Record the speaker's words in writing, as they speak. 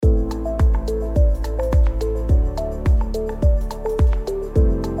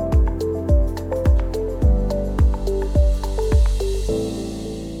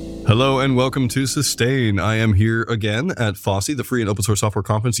Hello and welcome to Sustain. I am here again at FOSSY, the free and open source software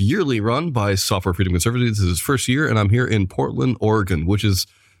conference yearly run by Software Freedom Conservancy. This is his first year, and I'm here in Portland, Oregon, which is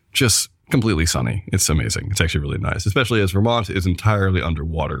just completely sunny. It's amazing. It's actually really nice, especially as Vermont is entirely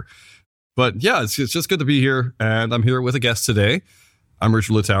underwater. But yeah, it's just good to be here, and I'm here with a guest today. I'm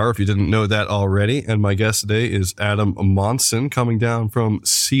Richard Littauer, if you didn't know that already, and my guest today is Adam Monsen, coming down from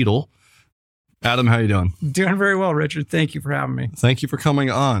Seattle. Adam, how you doing? Doing very well, Richard. Thank you for having me. Thank you for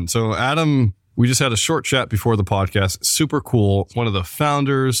coming on. So Adam, we just had a short chat before the podcast. Super cool. One of the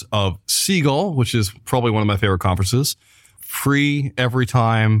founders of Seagull, which is probably one of my favorite conferences. Free every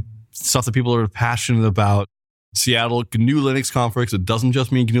time. Stuff that people are passionate about. Seattle GNU Linux conference. It doesn't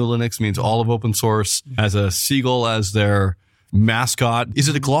just mean GNU Linux. It means all of open source. Has a seagull as their mascot. Is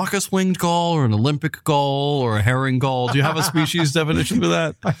it a glaucous winged gull or an Olympic gull or a herring gull? Do you have a species definition for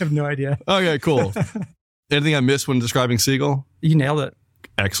that? I have no idea. Okay, cool. Anything I missed when describing seagull? You nailed it.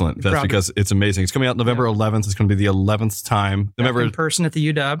 Excellent. That's because it's amazing. It's coming out November 11th. It's going to be the 11th time. In person at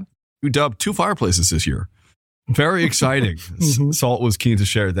the UW. UW, 2 fireplaces this year. Very exciting. Salt was keen to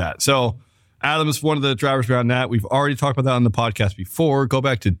share that. So Adam is one of the drivers behind that. We've already talked about that on the podcast before. Go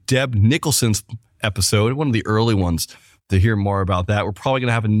back to Deb Nicholson's episode, one of the early ones, to hear more about that. We're probably going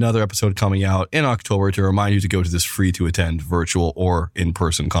to have another episode coming out in October to remind you to go to this free to attend virtual or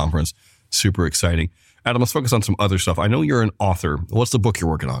in-person conference. Super exciting. Adam, let's focus on some other stuff. I know you're an author. What's the book you're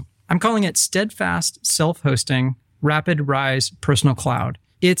working on? I'm calling it Steadfast Self-Hosting, Rapid Rise Personal Cloud.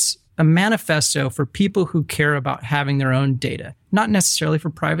 It's a manifesto for people who care about having their own data, not necessarily for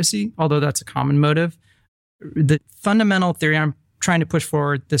privacy, although that's a common motive. The fundamental theory I'm trying to push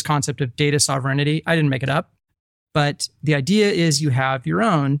forward, this concept of data sovereignty, I didn't make it up. But the idea is you have your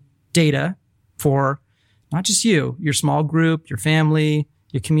own data for not just you, your small group, your family,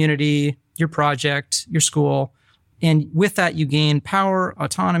 your community, your project, your school. And with that, you gain power,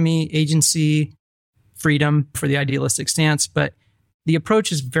 autonomy, agency, freedom for the idealistic stance. But the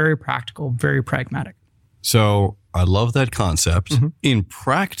approach is very practical, very pragmatic. So I love that concept. In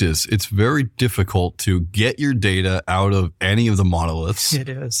practice, it's very difficult to get your data out of any of the monoliths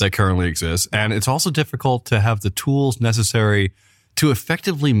that currently exist. And it's also difficult to have the tools necessary to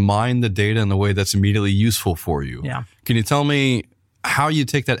effectively mine the data in a way that's immediately useful for you. Yeah. Can you tell me how you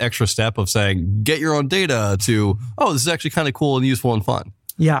take that extra step of saying, get your own data to, oh, this is actually kind of cool and useful and fun?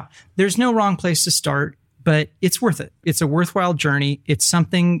 Yeah. There's no wrong place to start, but it's worth it. It's a worthwhile journey. It's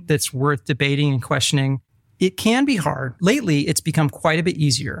something that's worth debating and questioning. It can be hard. Lately, it's become quite a bit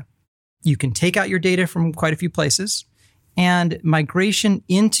easier. You can take out your data from quite a few places, and migration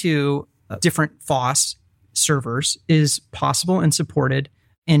into different FOSS servers is possible and supported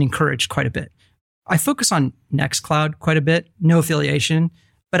and encouraged quite a bit. I focus on Nextcloud quite a bit, no affiliation,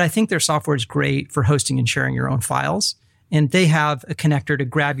 but I think their software is great for hosting and sharing your own files. And they have a connector to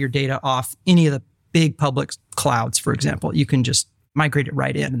grab your data off any of the big public clouds, for example. You can just migrate it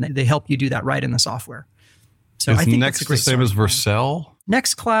right in, and they help you do that right in the software. So I think Next the same as Vercel?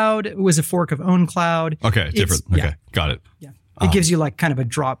 Nextcloud was a fork of OwnCloud. Okay, different. Okay, got it. Yeah, it gives you like kind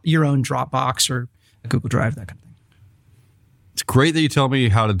of your own Dropbox or Google Drive, that kind of thing. It's great that you tell me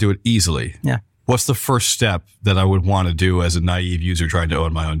how to do it easily. Yeah. What's the first step that I would want to do as a naive user trying to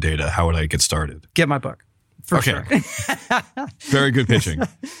own my own data? How would I get started? Get my book, for sure. Very good pitching.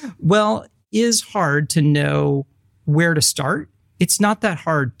 Well, it is hard to know where to start. It's not that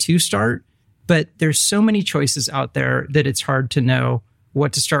hard to start. But there's so many choices out there that it's hard to know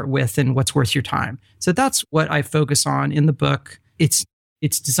what to start with and what's worth your time. So that's what I focus on in the book. It's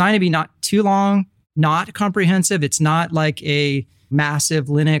designed to be not too long, not comprehensive. It's not like a massive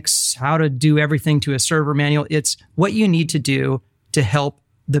Linux, how to do everything to a server manual. It's what you need to do to help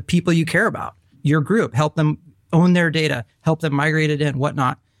the people you care about, your group, help them own their data, help them migrate it in,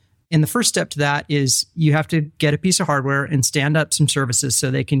 whatnot. And the first step to that is you have to get a piece of hardware and stand up some services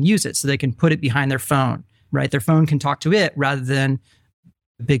so they can use it, so they can put it behind their phone, right? Their phone can talk to it rather than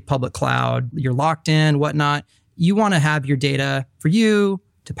a big public cloud. You're locked in, whatnot. You want to have your data for you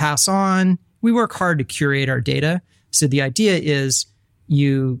to pass on. We work hard to curate our data. So the idea is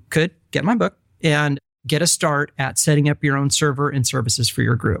you could get my book and get a start at setting up your own server and services for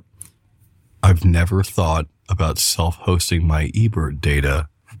your group. I've never thought about self-hosting my eBird data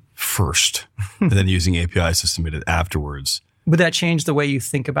first and then using APIs to submit it afterwards. Would that change the way you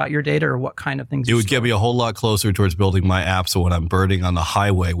think about your data or what kind of things? It would get me a whole lot closer towards building my app. So when I'm birding on the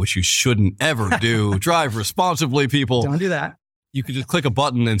highway, which you shouldn't ever do, drive responsibly, people. Don't do that. You could just click a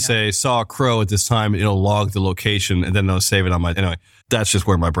button and say, saw a crow at this time. It'll log the location and then it'll save it on my... Anyway, that's just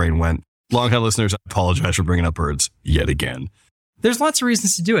where my brain went. Long-time listeners, I apologize for bringing up birds yet again. There's lots of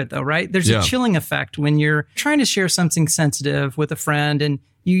reasons to do it though, right? There's a chilling effect when you're trying to share something sensitive with a friend and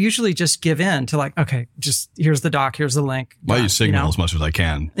you usually just give in to like, okay, just here's the doc, here's the link. I use Signal as much as I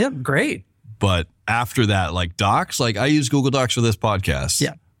can. Yep, great. But after that, like Docs, like I use Google Docs for this podcast.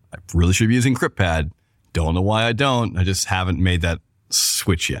 Yeah. I really should be using CryptPad. Don't know why I don't. I just haven't made that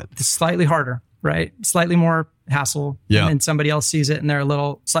switch yet. It's slightly harder, right? Slightly more hassle. Yeah. And then somebody else sees it and they're a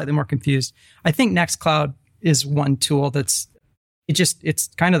little slightly more confused. I think Nextcloud is one tool it's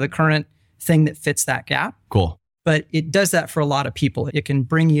kind of the current thing that fits that gap. Cool. But it does that for a lot of people. It can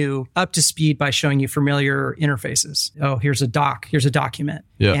bring you up to speed by showing you familiar interfaces. Oh, here's a doc, here's a document.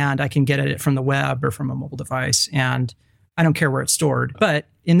 Yeah. And I can get at it from the web or from a mobile device. And I don't care where it's stored. But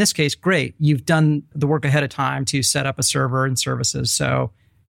in this case, great. You've done the work ahead of time to set up a server and services. So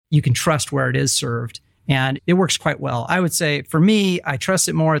you can trust where it is served. And it works quite well. I would say for me, I trust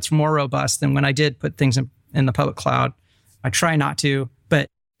it more. It's more robust than when I did put things in the public cloud. I try not to. But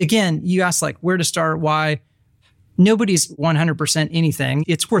again, you ask like where to start, why. Nobody's 100% anything.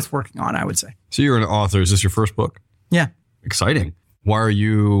 It's worth working on, I would say. So you're an author. Is this your first book? Yeah. Exciting. Why are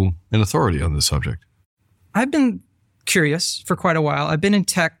you an authority on this subject? I've been curious for quite a while. I've been in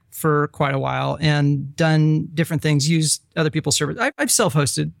tech for quite a while and done different things, used other people's servers. I've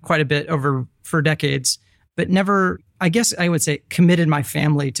self-hosted quite a bit for decades, but never, I guess I would say, committed my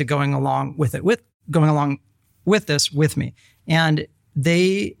family to going along with this with me. And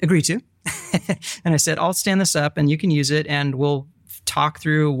they agreed to. And I said, I'll stand this up and you can use it and we'll talk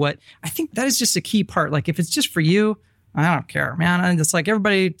through what I think that is just a key part. Like if it's just for you, I don't care, man. And it's like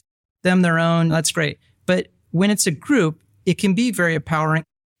everybody, them their own, that's great. But when it's a group, it can be very empowering.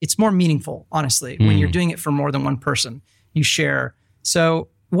 It's more meaningful, honestly, when you're doing it for more than one person, you share. So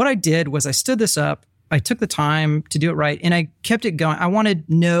what I did was I stood this up. I took the time to do it right and I kept it going. I wanted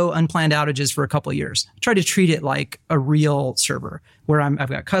no unplanned outages for a couple of years. I tried to treat it like a real server where I've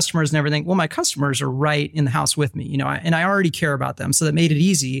got customers and everything. Well, my customers are right in the house with me, and I already care about them. So that made it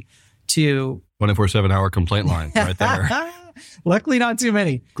easy to 24/7 hour complaint line right there. Luckily, not too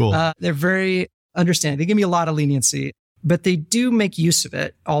many. Cool. They're very understanding. They give me a lot of leniency, but they do make use of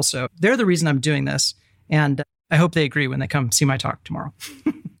it also. They're the reason I'm doing this. And I hope they agree when they come see my talk tomorrow.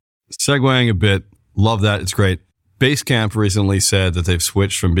 Segueing a bit. Love that. It's great. Basecamp recently said that they've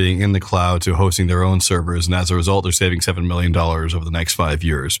switched from being in the cloud to hosting their own servers. And as a result, they're saving $7 million over the next 5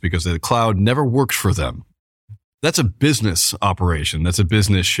 years because the cloud never works for them. That's a business operation. That's a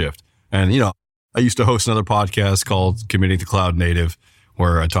business shift. And, I used to host another podcast called Committing to Cloud Native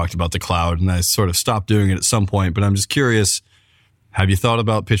where I talked about the cloud and I sort of stopped doing it at some point. But I'm just curious, have you thought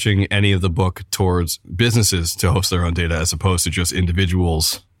about pitching any of the book towards businesses to host their own data as opposed to just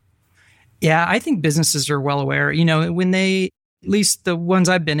individuals? Yeah, I think businesses are well aware. When at least the ones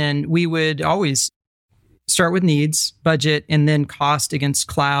I've been in, we would always start with needs, budget, and then cost against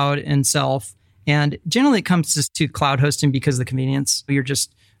cloud and self. And generally it comes to cloud hosting because of the convenience. You're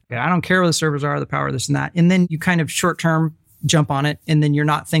just, I don't care where the servers are, the power, this and that. And then you kind of short-term jump on it. And then you're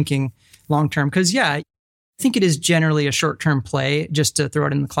not thinking long-term. Because I think it is generally a short-term play just to throw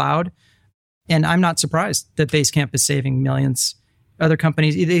it in the cloud. And I'm not surprised that Basecamp is saving millions. Other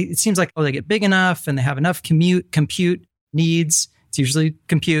companies, it seems like, they get big enough and they have enough compute needs. It's usually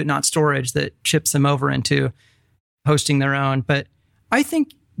compute, not storage, that ships them over into hosting their own. But I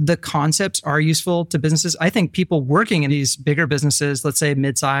think the concepts are useful to businesses. I think people working in these bigger businesses, let's say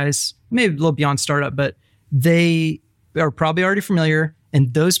mid-size, maybe a little beyond startup, but they are probably already familiar.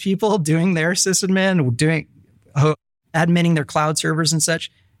 And those people doing their sysadmin, adminning their cloud servers and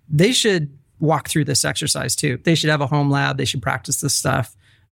such, they should walk through this exercise too. They should have a home lab. They should practice this stuff.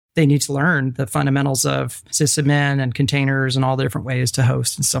 They need to learn the fundamentals of sysadmin and containers and all the different ways to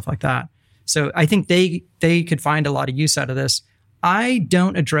host and stuff like that. So I think they could find a lot of use out of this. I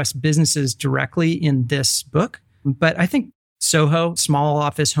don't address businesses directly in this book, but I think Soho, small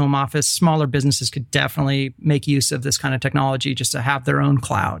office, home office, smaller businesses could definitely make use of this kind of technology just to have their own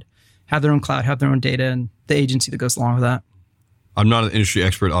cloud, have their own data and the agency that goes along with that. I'm not an industry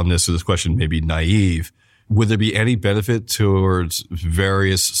expert on this, so this question may be naive. Would there be any benefit towards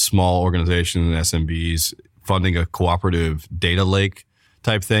various small organizations and SMBs funding a cooperative data lake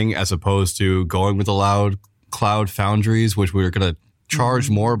type thing as opposed to going with the loud cloud foundries, which we're going to charge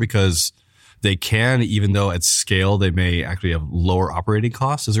more because they can, even though at scale they may actually have lower operating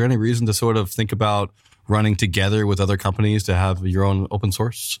costs? Is there any reason to sort of think about running together with other companies to have your own open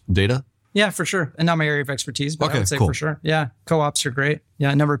source data? Yeah, for sure. And not my area of expertise, but okay, I would say cool. For sure. Yeah, co-ops are great.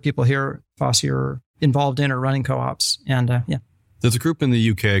 Yeah, a number of people here at FOSSY are involved in or running co-ops. And yeah. There's a group in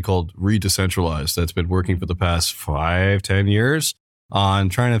the UK called Read Decentralized that's been working for the past 5-10 years on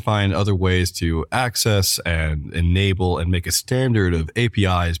trying to find other ways to access and enable and make a standard of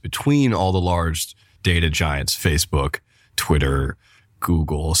APIs between all the large data giants, Facebook, Twitter,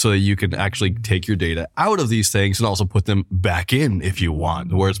 Google so that you can actually take your data out of these things and also put them back in if you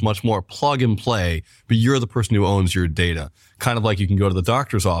want, where it's much more plug and play, but you're the person who owns your data. Kind of like you can go to the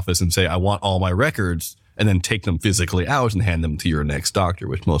doctor's office and say, I want all my records, and then take them physically out and hand them to your next doctor,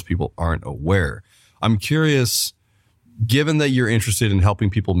 which most people aren't aware. I'm curious, given that you're interested in helping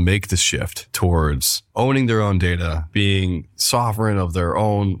people make the shift towards owning their own data, being sovereign of their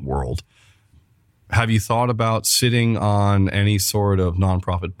own world, have you thought about sitting on any sort of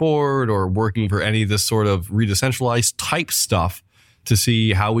nonprofit board or working for any of this sort of redecentralized type stuff to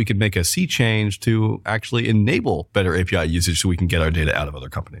see how we could make a sea change to actually enable better API usage so we can get our data out of other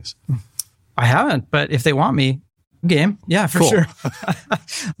companies? I haven't, but if they want me, game. Yeah, for sure.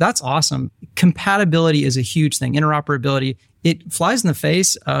 That's awesome. Compatibility is a huge thing. Interoperability, it flies in the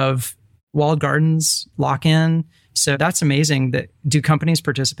face of walled gardens, lock-in. So that's amazing. Do companies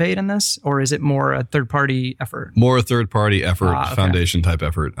participate in this, or is it more a third-party effort? More a third-party effort, okay. Foundation type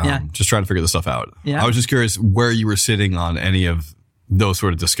effort. Just trying to figure this stuff out. Yeah. I was just curious where you were sitting on any of those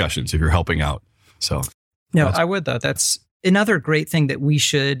sort of discussions if you're helping out. So, no, I would though. That's another great thing that we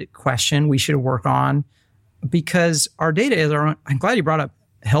should question, we should work on, because our data is our own. I'm glad you brought up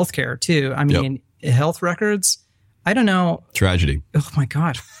healthcare too. I mean, health records, I don't know. Tragedy. Oh my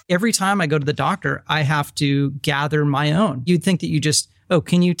God. Every time I go to the doctor, I have to gather my own. You'd think that you just,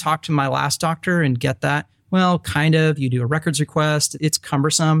 can you talk to my last doctor and get that? Well, kind of. You do a records request. It's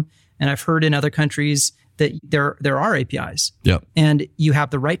cumbersome. And I've heard in other countries that there are APIs. Yep. And you have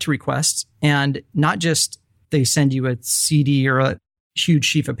the right to request. And not just they send you a CD or a huge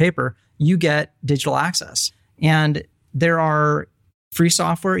sheet of paper, you get digital access. And there are free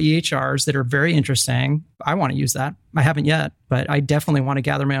software EHRs that are very interesting. I want to use that. I haven't yet, but I definitely want to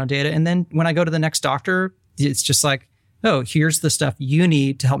gather my own data. And then when I go to the next doctor, it's just like, here's the stuff you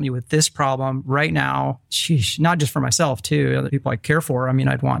need to help me with this problem right now. Sheesh, not just for myself too, other people I care for. I mean,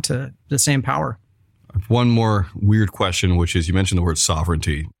 I'd want the same power. One more weird question, which is you mentioned the word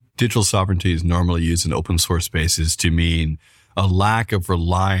sovereignty. Digital sovereignty is normally used in open source spaces to mean a lack of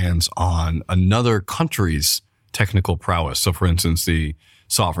reliance on another country's technical prowess. So for instance, the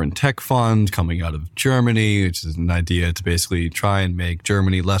Sovereign Tech Fund coming out of Germany, which is an idea to basically try and make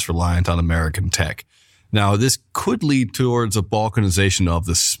Germany less reliant on American tech. Now, this could lead towards a balkanization of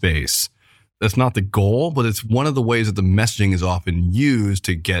the space. That's not the goal, but it's one of the ways that the messaging is often used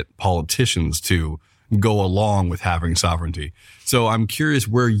to get politicians to go along with having sovereignty. So I'm curious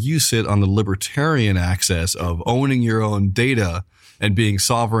where you sit on the libertarian access of owning your own data and being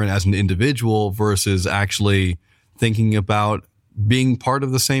sovereign as an individual versus actually thinking about being part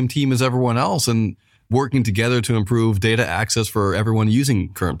of the same team as everyone else and working together to improve data access for everyone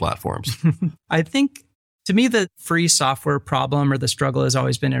using current platforms. I think, to me, the free software problem or the struggle has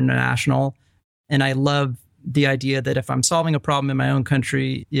always been international. And I love the idea that if I'm solving a problem in my own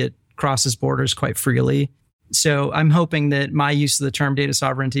country, it crosses borders quite freely. So I'm hoping that my use of the term data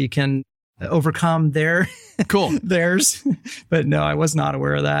sovereignty can overcome theirs. But no, I was not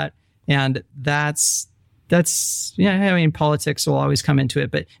aware of that. And that's I mean, politics will always come into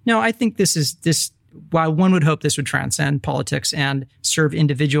it. But no, I think while one would hope this would transcend politics and serve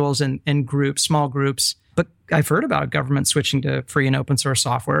individuals and groups, small groups. But I've heard about government switching to free and open source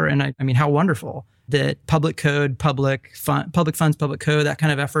software. And I mean, how wonderful that public code, public funds, public code, that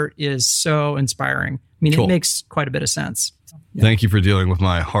kind of effort is so inspiring. I mean, It makes quite a bit of sense. Yeah. Thank you for dealing with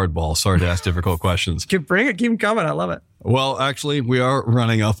my hardball. Sorry to ask difficult questions. Bring it. Keep them coming. I love it. Well, actually, we are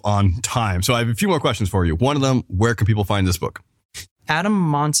running up on time. So I have a few more questions for you. One of them, where can people find this book?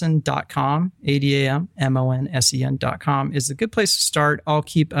 AdamMonsen.com, AdamMonsen.com is a good place to start. I'll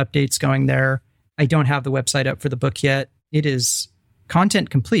keep updates going there. I don't have the website up for the book yet. It is content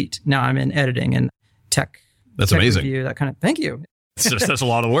complete. Now I'm in editing and tech. That's amazing. Review, that kind of. Thank you. That's a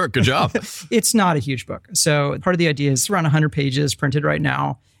lot of work. Good job. It's not a huge book. So part of the idea is around 100 pages printed right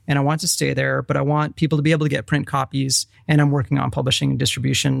now. And I want to stay there, but I want people to be able to get print copies. And I'm working on publishing and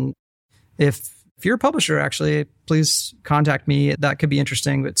distribution. If you're a publisher, actually, please contact me. That could be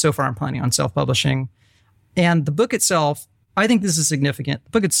interesting. But so far, I'm planning on self-publishing. And the book itself, I think this is significant.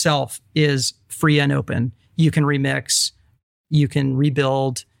 The book itself is free and open. You can remix, you can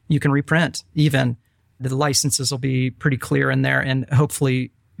rebuild, you can reprint even. The licenses will be pretty clear in there and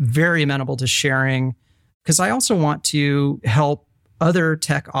hopefully very amenable to sharing. Because I also want to help other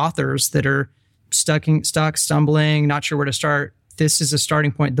tech authors that are stuck, stumbling, not sure where to start. This is a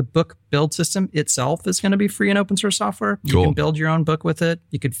starting point. The book build system itself is going to be free and open source software. You can build your own book with it.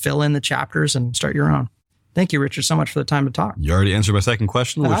 You could fill in the chapters and start your own. Thank you, Richard, so much for the time to talk. You already answered my second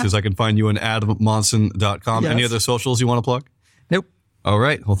question, which is I can find you on AdamMonsen.com. Yes. Any other socials you want to plug? Nope. All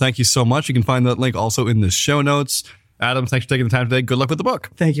right. Well, thank you so much. You can find that link also in the show notes. Adam, thanks for taking the time today. Good luck with the book.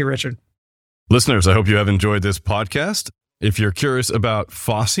 Thank you, Richard. Listeners, I hope you have enjoyed this podcast. If you're curious about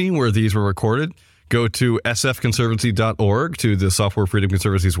FOSSY, where these were recorded, go to sfconservancy.org, to the Software Freedom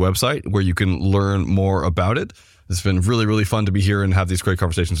Conservancy's website, where you can learn more about it. It's been really, really fun to be here and have these great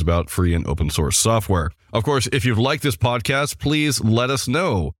conversations about free and open source software. Of course, if you've liked this podcast, please let us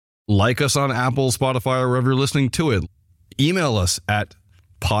know. Like us on Apple, Spotify, or wherever you're listening to it. Email us at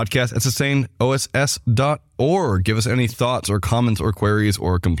podcast@sustainoss.org. Give us any thoughts or comments or queries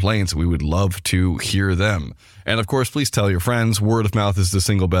or complaints. We would love to hear them. And of course, please tell your friends. Word of mouth is the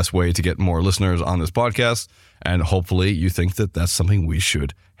single best way to get more listeners on this podcast. And hopefully you think that that's something we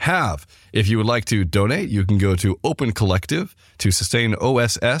should have. If you would like to donate, you can go to Open Collective to Sustain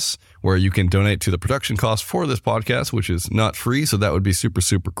OSS, where you can donate to the production costs for this podcast, which is not free. So that would be super,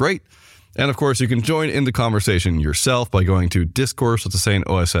 super great. And of course, you can join in the conversation yourself by going to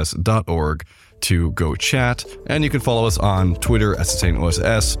discourse@sustainoss.org to go chat. And you can follow us on Twitter at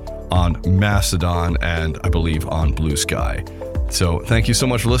SustainOSS, on Mastodon, and I believe on Blue Sky. So thank you so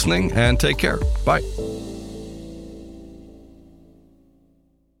much for listening and take care. Bye.